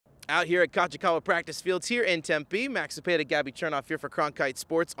Out here at Kachikawa practice fields here in Tempe, Max Zepada, Gabby, Chernoff here for Cronkite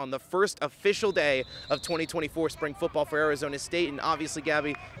Sports on the first official day of 2024 spring football for Arizona State. And obviously,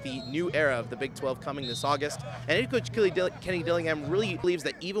 Gabby, the new era of the Big 12 coming this August. And head coach Kenny Dillingham really believes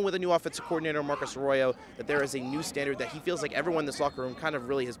that even with a new offensive coordinator, Marcus Arroyo, that there is a new standard that he feels like everyone in this locker room kind of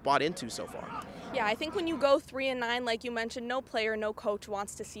really has bought into so far. Yeah, I think when you go 3-9, like you mentioned, no player, no coach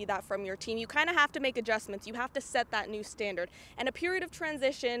wants to see that from your team. You kind of have to make adjustments. You have to set that new standard. And a period of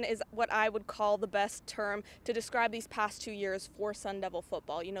transition is what I would call the best term to describe these past 2 years for Sun Devil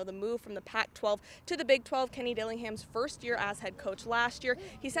football. You know, the move from the Pac-12 to the Big 12, Kenny Dillingham's first year as head coach last year.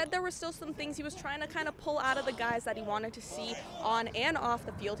 He said there were still some things he was trying to kind of pull out of the guys that he wanted to see on and off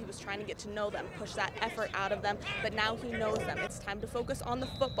the field. He was trying to get to know them, push that effort out of them, but now he knows them. It's time to focus on the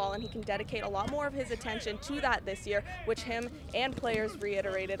football, and he can dedicate a lot more of his attention to that this year, which him and players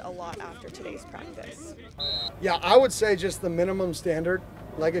reiterated a lot after today's practice. Yeah, I would say just the minimum standard.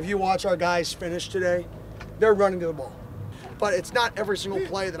 Like if you watch our guys finish today, they're running to the ball. But it's not every single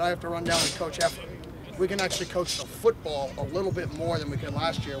play that I have to run down and coach effort. We can actually coach the football a little bit more than we could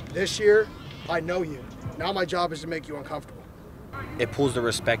last year. This year, I know you. Now my job is to make you uncomfortable. It pulls the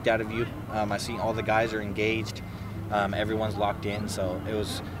respect out of you. I see all the guys are engaged. Everyone's locked in, so it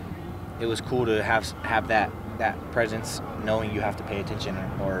was cool to have that presence, knowing you have to pay attention,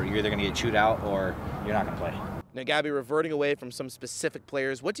 or you're either going to get chewed out or you're not going to play. Now, Gabby, reverting away from some specific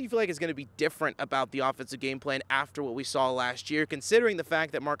players, what do you feel like is going to be different about the offensive game plan after what we saw last year, considering the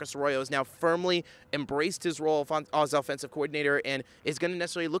fact that Marcus Arroyo has now firmly embraced his role as offensive coordinator and is going to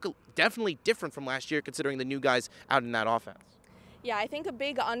necessarily look definitely different from last year, considering the new guys out in that offense? Yeah, I think a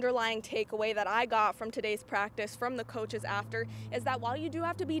big underlying takeaway that I got from today's practice from the coaches after is that while you do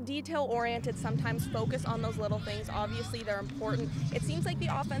have to be detail-oriented, sometimes focus on those little things. Obviously, they're important. It seems like the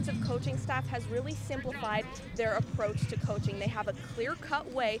offensive coaching staff has really simplified their approach to coaching. They have a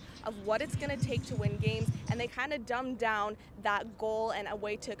clear-cut way of what it's going to take to win games, and they kind of dumb down that goal and a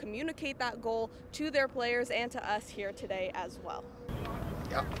way to communicate that goal to their players and to us here today as well.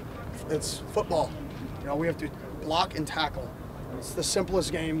 Yeah, it's football. You know, we have to block and tackle. It's the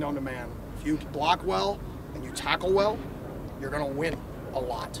simplest game known to man. If you block well and you tackle well, you're going to win a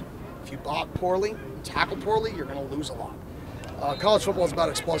lot. If you block poorly and tackle poorly, you're going to lose a lot. College football is about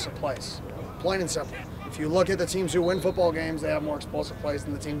explosive plays, plain and simple. If you look at the teams who win football games, they have more explosive plays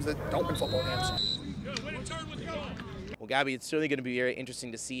than the teams that don't win football games. Well, Gabby, it's certainly going to be very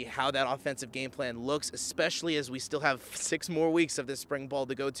interesting to see how that offensive game plan looks, especially as we still have 6 more weeks of this spring ball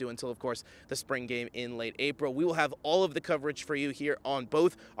to go to until, of course, the spring game in late April. We will have all of the coverage for you here on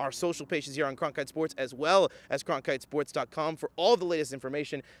both our social pages here on Cronkite Sports as well as cronkitesports.com for all of the latest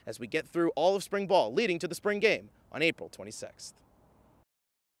information as we get through all of spring ball leading to the spring game on April 26th.